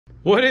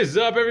What is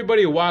up,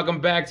 everybody?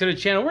 Welcome back to the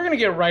channel. We're gonna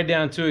get right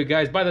down to it,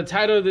 guys. By the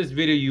title of this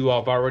video, you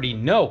all already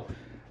know,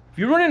 if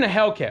you're running a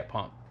Hellcat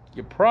pump,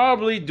 you're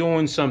probably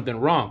doing something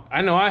wrong.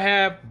 I know I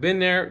have been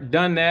there,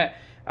 done that.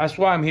 That's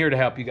why I'm here to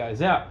help you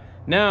guys out.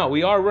 Now,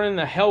 we are running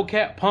the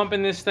Hellcat pump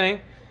in this thing,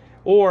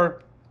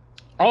 or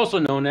also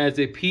known as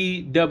a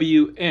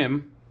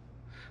PWM,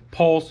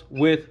 pulse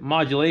width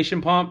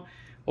modulation pump.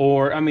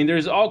 Or, I mean,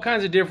 there's all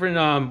kinds of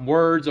different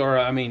words,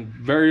 or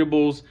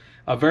variables.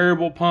 A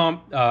variable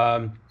pump,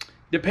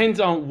 depends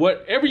on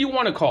whatever you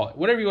want to call it,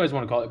 whatever you guys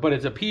want to call it, but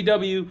it's a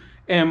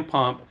PWM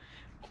pump,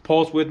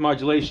 pulse width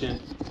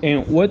modulation.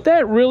 And what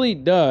that really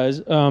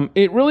does,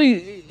 it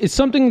really is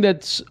something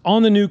that's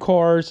on the new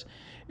cars.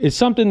 It's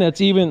something that's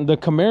even the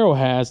Camaro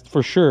has,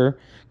 for sure.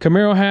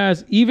 Camaro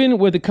has, even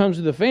when it comes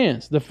to the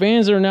fans. The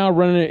fans are now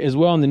running it as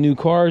well in the new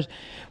cars.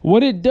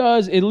 What it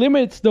does, it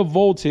limits the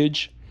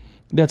voltage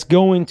that's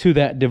going to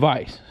that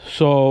device.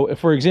 So,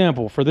 for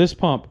example, for this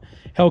pump,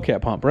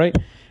 Hellcat pump, right?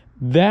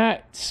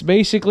 That's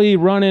basically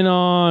running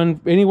on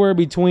anywhere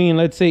between,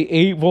 let's say,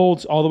 8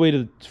 volts all the way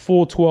to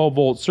full 12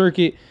 volt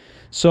circuit.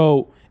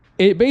 So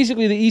it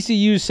basically, the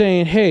ECU is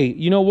saying, hey,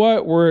 you know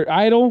what? We're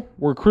idle,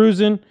 we're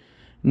cruising.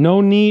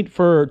 No need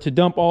to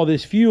dump all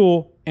this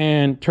fuel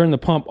and turn the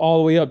pump all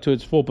the way up to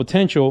its full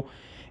potential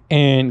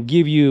and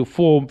give you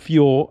full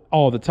fuel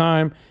all the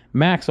time,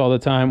 max all the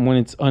time when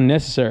it's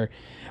unnecessary.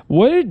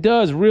 What it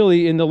does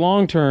really in the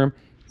long term,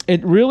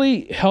 it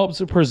really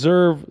helps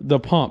preserve the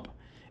pump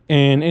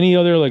and any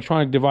other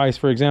electronic device,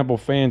 for example,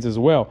 fans as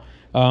well.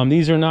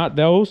 These are not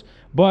those,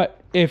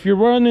 but if you're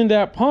running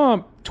that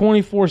pump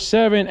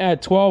 24/7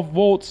 at 12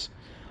 volts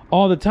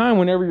all the time,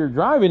 whenever you're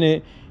driving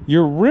it,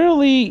 you're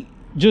really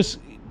just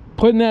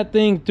putting that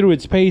thing through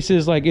its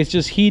paces, like it's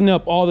just heating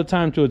up all the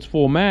time to its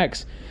full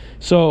max.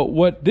 So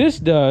what this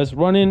does,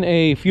 running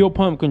a fuel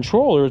pump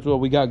controller, is what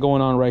we got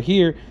going on right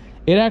here.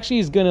 It actually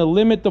is going to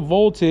limit the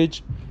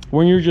voltage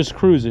when you're just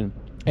cruising.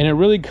 And it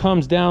really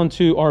comes down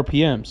to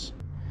RPMs.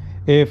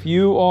 If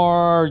you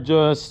are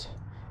just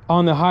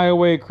on the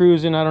highway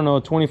cruising, I don't know,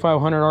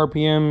 2,500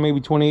 RPM,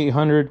 maybe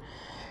 2,800,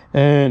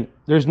 and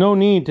there's no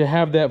need to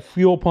have that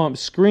fuel pump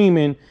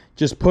screaming,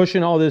 just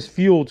pushing all this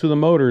fuel to the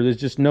motor. There's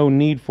just no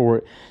need for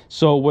it.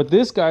 So what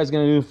this guy is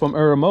going to do from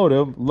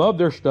Aeromotive, love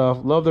their stuff,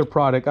 love their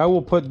product. I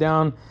will put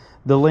down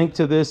the link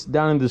to this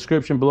down in the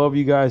description below if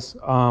you guys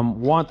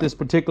want this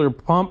particular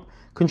pump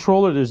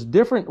controller. There's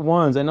different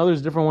ones. I know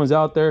there's different ones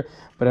out there,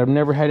 but I've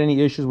never had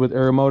any issues with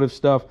Aeromotive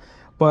stuff.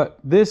 But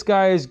this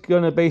guy is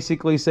gonna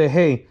basically say,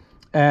 hey,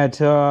 at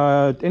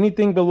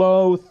anything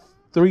below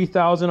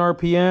 3,000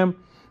 RPM,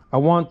 I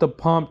want the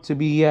pump to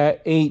be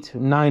at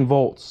 8-9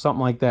 volts,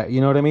 something like that,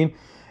 you know what I mean?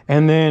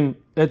 And then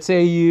let's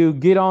say you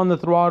get on the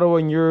throttle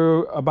and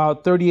you're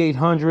about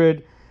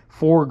 3,800,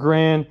 4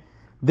 grand,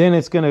 then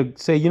it's gonna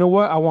say, you know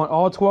what, I want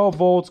all 12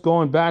 volts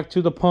going back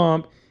to the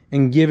pump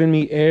and giving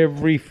me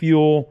every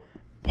fuel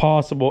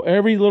possible,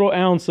 every little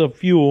ounce of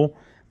fuel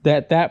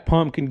that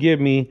pump can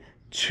give me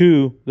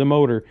to the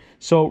motor.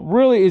 So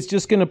really, it's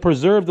just going to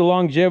preserve the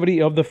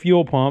longevity of the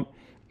fuel pump,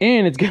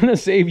 and it's going to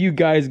save you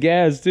guys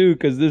gas too,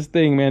 because this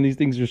thing, man, these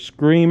things are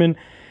screaming.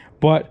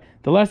 But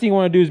the last thing you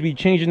want to do is be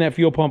changing that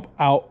fuel pump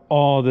out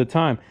all the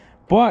time.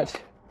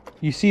 But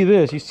you see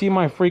this, you see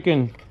my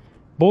freaking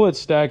bullet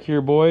stack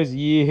here, boys.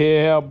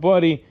 Yeah,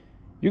 buddy,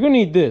 you're gonna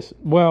need this.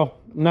 Well,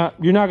 you're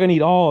not gonna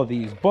need all of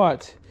these,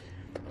 but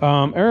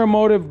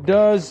Aeromotive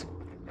does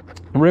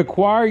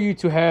require you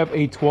to have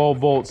a 12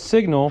 volt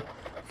signal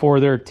for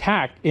their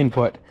TAC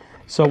input.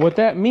 So what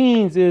that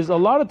means is, a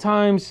lot of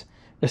times,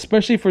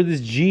 especially for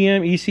this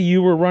GM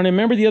ECU we're running,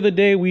 remember the other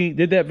day we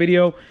did that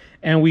video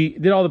and we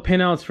did all the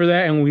pinouts for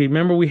that, and we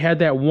remember we had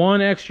that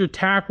one extra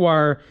TAC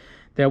wire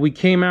that we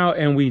came out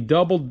and we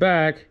doubled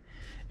back,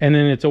 and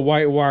then it's a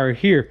white wire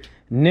here.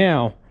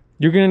 Now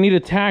you're going to need a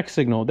TAC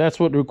signal. That's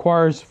what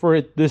requires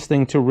for this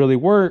thing to really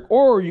work.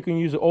 Or you can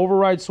use an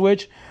override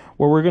switch,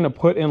 where we're going to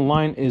put in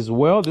line as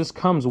well. This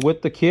comes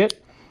with the kit.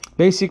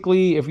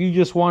 Basically, if you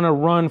just want to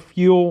run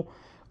fuel,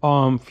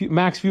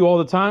 max fuel all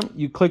the time,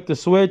 you click the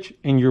switch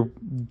and you're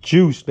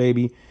juiced,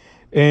 baby.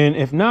 And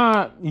if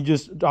not, you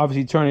just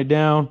obviously turn it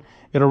down.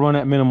 It'll run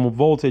at minimal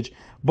voltage.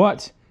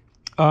 But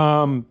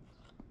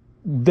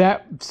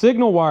that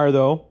signal wire,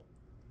 though,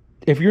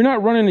 if you're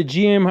not running a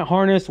GM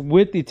harness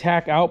with the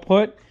TAC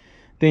output,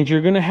 then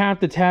you're going to have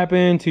to tap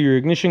into your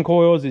ignition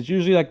coils. It's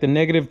usually like the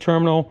negative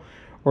terminal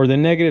or the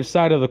negative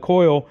side of the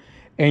coil,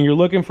 and you're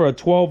looking for a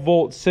 12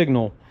 volt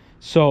signal.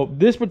 So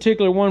this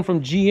particular one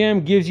from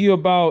GM gives you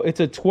about, it's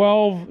a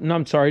 12, no,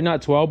 I'm sorry,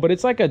 not 12, but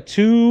it's like a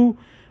 2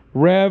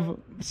 rev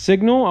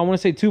signal. I want to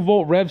say 2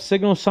 volt rev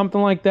signal,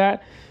 something like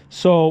that.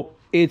 So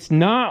it's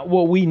not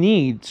what we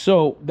need.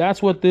 So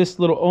that's what this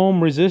little ohm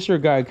resistor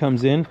guy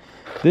comes in.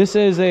 This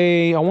is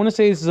I want to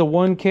say this is a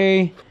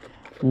 1K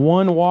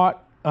 1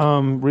 watt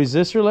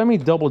resistor. Let me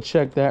double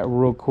check that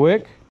real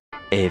quick.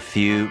 A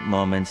few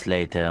moments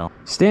later.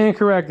 Stand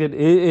corrected. It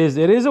is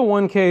a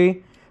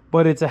 1K,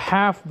 but it's a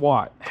half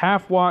watt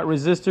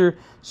resistor.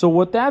 So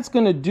what that's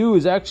going to do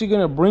is actually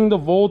going to bring the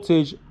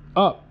voltage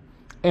up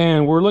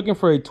and we're looking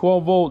for a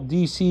 12 volt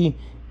DC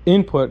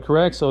input,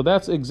 correct? So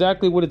that's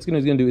exactly what it's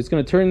gonna do. It's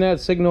gonna turn that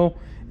signal,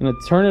 and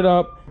turn it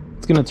up.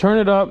 It's gonna turn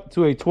it up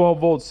to a 12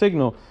 volt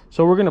signal.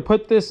 So we're gonna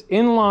put this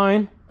in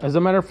line. As a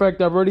matter of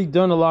fact, I've already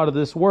done a lot of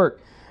this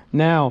work.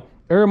 Now,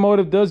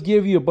 Aeromotive does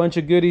give you a bunch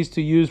of goodies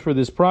to use for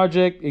this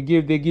project. They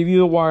give you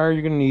the wire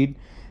you're gonna need.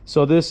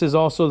 So this is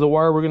also the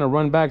wire we're gonna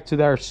run back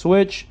to our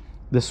switch,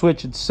 the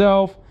switch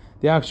itself,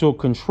 the actual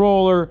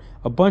controller,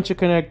 a bunch of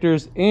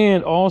connectors,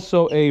 and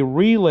also a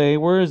relay.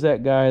 Where is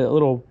that guy? That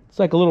little, it's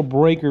like a little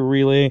breaker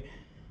relay.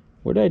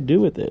 What did I do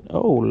with it?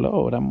 Oh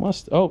Lord, I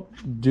must, oh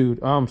dude,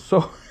 I'm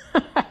so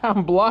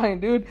I'm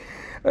blind, dude.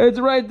 It's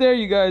right there,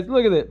 you guys,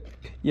 look at it.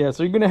 Yeah,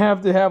 so you're gonna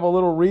have to have a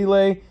little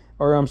relay,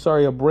 or I'm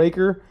sorry, a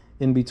breaker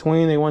in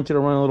between. They want you to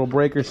run a little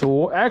breaker. So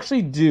what we'll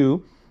actually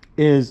do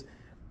is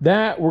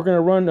that we're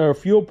gonna run a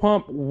fuel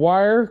pump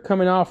wire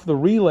coming off the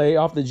relay,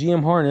 off the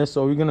GM harness.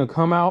 So we're gonna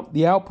come out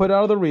the output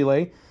out of the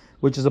relay,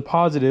 which is a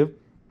positive,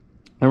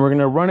 and we're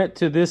gonna run it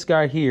to this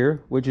guy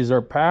here, which is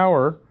our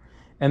power,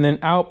 and then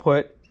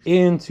output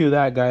into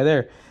that guy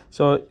there.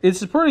 So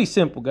it's pretty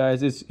simple,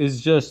 guys. It's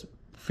just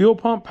fuel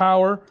pump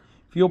power,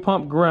 fuel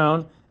pump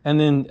ground, and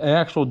then an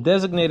actual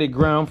designated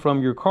ground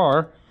from your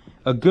car,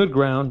 a good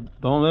ground.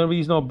 Don't let me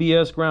use no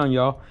BS ground,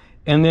 y'all.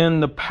 And then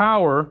the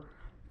power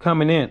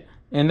coming in,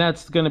 and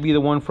that's going to be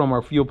the one from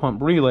our fuel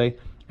pump relay.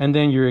 And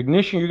then your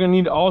ignition, you're going to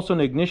need also an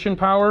ignition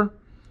power,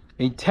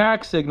 a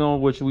tach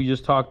signal, which we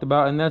just talked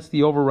about, and that's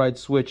the override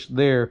switch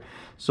there.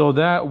 So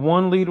that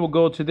one lead will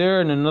go to there,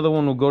 and another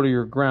one will go to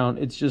your ground.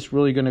 It's just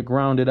really going to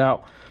ground it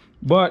out.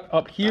 But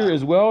up here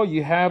as well,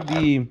 you have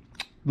the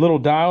little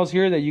dials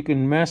here that you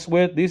can mess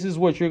with. This is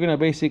what you're going to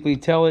basically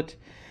tell it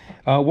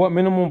what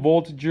minimum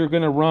voltage you're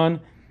going to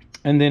run.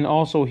 And then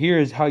also here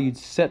is how you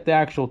set the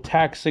actual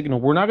tach signal.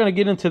 We're not going to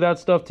get into that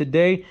stuff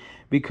today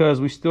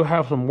because we still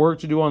have some work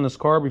to do on this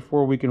car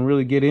before we can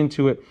really get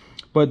into it.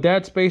 But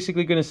that's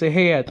basically going to say,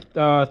 hey,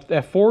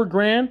 at 4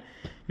 grand,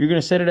 you're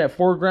going to set it at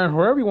 4 grand,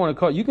 wherever you want to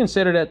call it. You can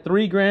set it at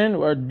 3 grand,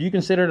 or you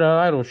can set it at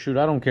idle. Shoot,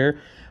 I don't care.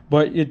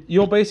 But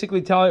you'll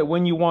basically tell it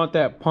when you want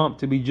that pump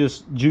to be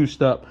just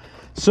juiced up.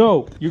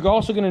 So you're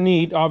also going to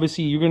need,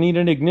 obviously, you're going to need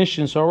an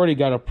ignition. So I already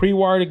got a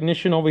pre-wired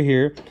ignition over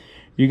here.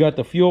 You got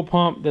the fuel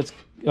pump that's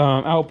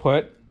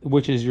output,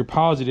 which is your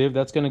positive.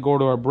 That's going to go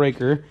to our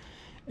breaker.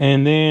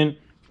 And then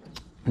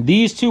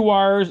these 2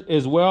 wires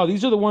as well.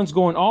 These are the ones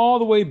going all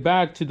the way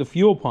back to the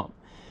fuel pump.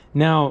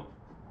 Now,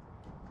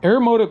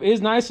 Aeromotive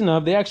is nice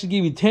enough. They actually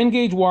give you 10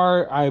 gauge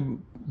wire. I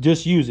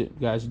just use it,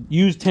 guys.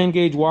 Use 10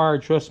 gauge wire.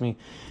 Trust me.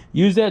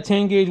 Use that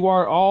 10 gauge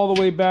wire all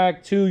the way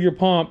back to your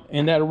pump,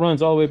 and that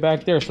runs all the way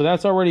back there. So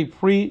that's already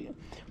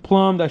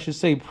pre-plumbed. I should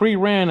say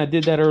pre-ran. I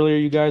did that earlier,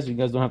 you guys. You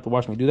guys don't have to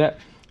watch me do that.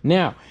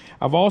 Now,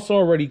 I've also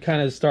already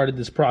kind of started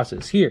this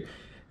process here.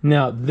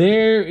 Now,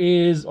 there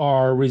is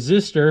our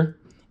resistor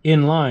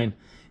in line.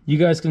 You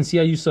guys can see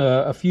I use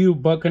a few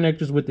butt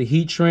connectors with the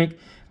heat shrink.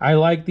 I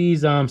like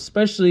these,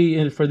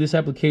 especially for this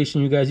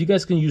application, you guys. You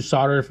guys can use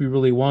solder if you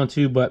really want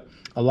to, but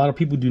a lot of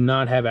people do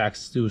not have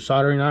access to a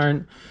soldering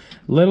iron,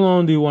 let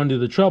alone do want to do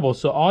the trouble.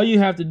 So all you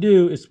have to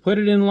do is put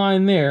it in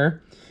line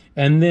there,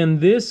 and then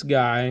this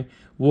guy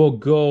will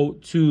go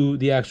to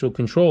the actual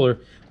controller.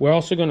 We're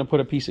also going to put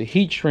a piece of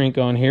heat shrink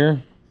on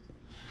here.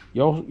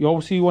 You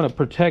obviously want to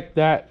protect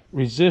that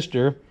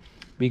resistor,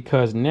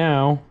 because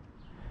now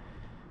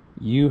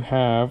you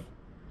have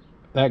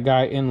that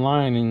guy in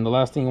line, and the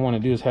last thing you want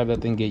to do is have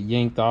that thing get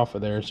yanked off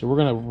of there. So we're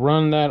going to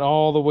run that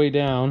all the way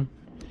down,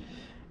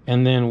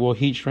 and then we'll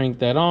heat shrink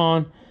that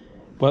on.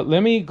 But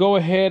let me go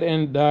ahead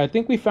and I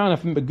think we found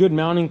a good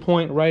mounting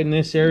point right in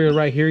this area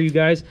right here, you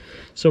guys.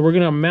 So we're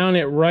going to mount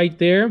it right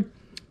there,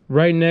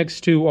 right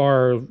next to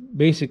our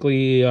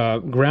basically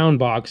ground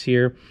box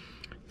here.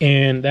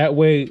 And that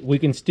way we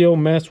can still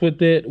mess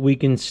with it. We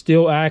can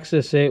still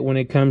access it when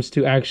it comes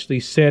to actually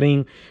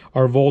setting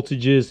our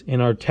voltages in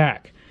our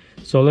tach.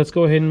 So let's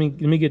go ahead and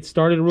let me get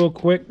started real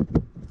quick.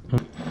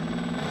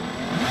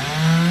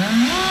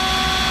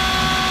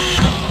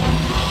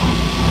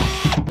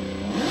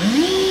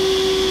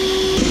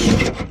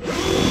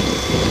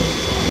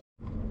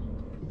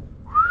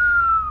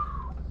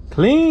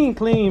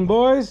 Clean,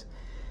 boys.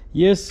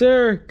 Yes,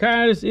 sir.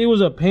 Guys, it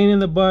was a pain in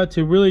the butt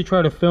to really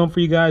try to film for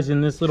you guys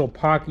in this little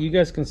pocket. You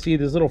guys can see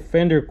this little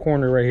fender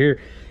corner right here.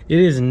 It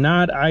is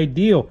not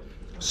ideal.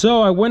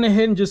 So I went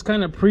ahead and just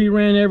kind of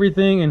pre-ran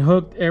everything and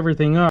hooked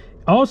everything up.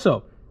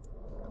 Also,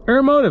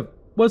 Aeromotive,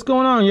 what's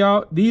going on,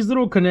 y'all? These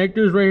little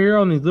connectors right here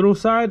on the little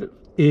side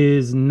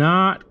is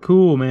not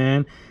cool,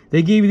 man.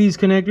 They gave you these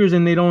connectors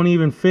and they don't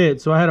even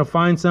fit. So I had to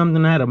find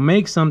something. I had to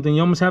make something.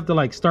 You almost have to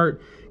like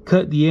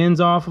cut the ends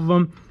off of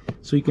them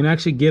so you can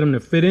actually get them to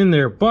fit in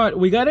there. But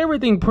we got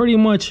everything pretty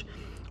much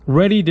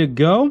ready to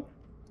go.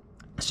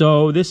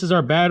 So this is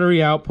our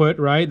battery output,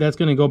 right? That's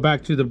going to go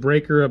back to the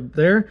breaker up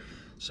there.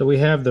 So we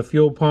have the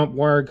fuel pump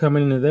wire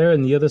coming into there,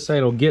 and the other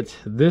side will get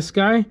this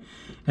guy.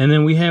 And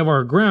then we have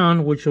our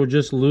ground, which will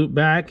just loop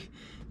back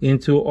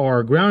into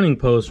our grounding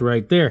post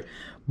right there.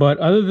 But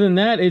other than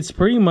that, it's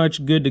pretty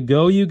much good to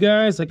go, you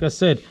guys. Like I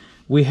said,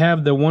 we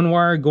have the one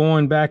wire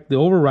going back, the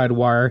override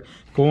wire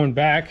going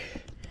back,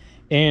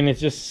 and it's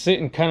just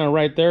sitting kind of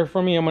right there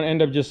for me. I'm gonna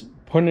end up just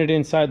putting it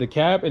inside the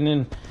cap and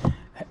then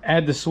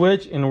add the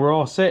switch, and we're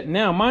all set.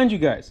 Now, mind you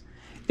guys,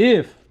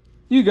 if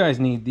you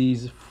guys need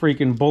these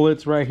freaking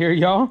bullets right here,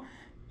 y'all,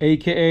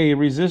 aka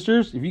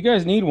resistors, if you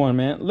guys need one,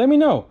 man, let me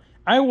know.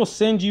 I will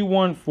send you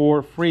one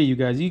for free, you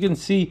guys. You can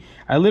see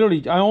I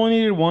only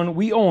needed one.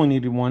 We only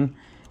needed one,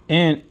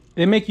 and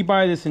they make you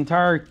buy this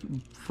entire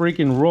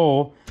freaking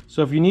roll.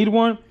 So if you need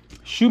one,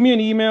 shoot me an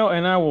email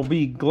and I will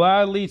be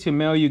gladly to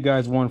mail you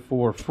guys one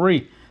for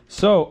free.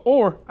 So,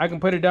 or I can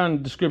put it down in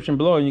the description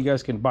below and you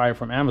guys can buy it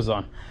from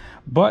Amazon.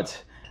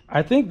 But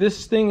I think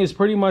this thing is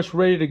pretty much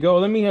ready to go.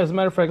 As a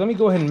matter of fact, let me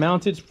go ahead and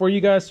mount it for you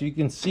guys so you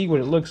can see what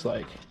it looks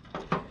like.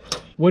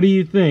 What do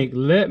you think?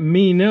 Let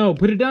me know.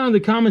 Put it down in the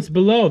comments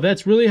below.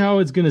 That's really how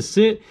it's gonna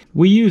sit.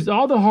 We used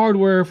all the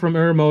hardware from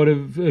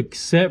Aeromotive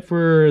except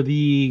for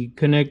the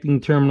connecting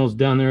terminals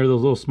down there,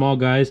 those little small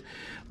guys.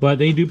 But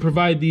they do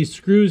provide these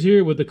screws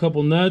here with a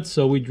couple nuts.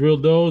 So we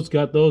drilled those,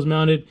 got those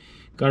mounted,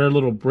 got our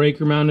little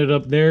breaker mounted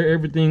up there.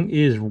 Everything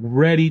is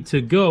ready to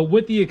go,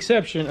 with the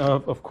exception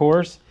of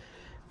course,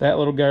 that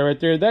little guy right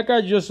there. That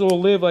guy just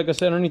will live, like I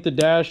said, underneath the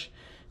dash.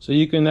 So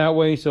you can that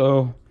way,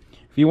 so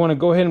if you want to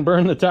go ahead and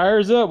burn the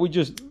tires up, we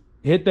just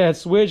hit that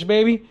switch,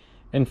 baby,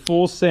 and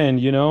full send,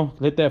 you know.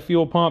 Let that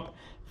fuel pump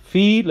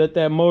feed, let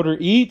that motor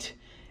eat,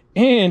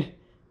 and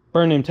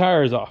burn them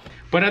tires off.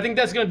 But I think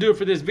that's going to do it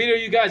for this video,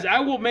 you guys. I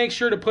will make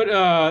sure to put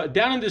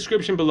down in the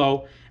description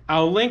below,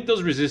 I'll link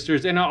those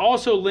resistors, and I'll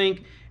also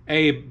link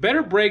a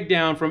better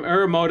breakdown from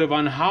Aeromotive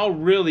on how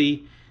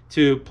really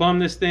to plumb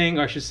this thing,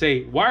 or I should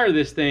say wire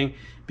this thing,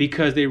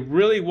 because they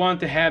really want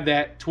to have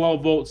that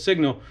 12-volt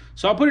signal.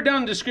 So I'll put it down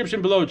in the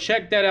description below.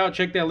 Check that out,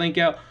 check that link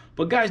out.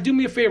 But guys, do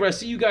me a favor. I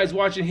see you guys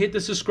watching. Hit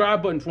the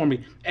subscribe button for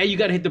me. And you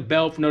got to hit the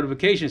bell for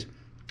notifications.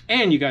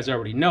 And you guys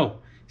already know,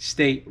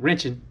 stay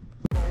wrenching.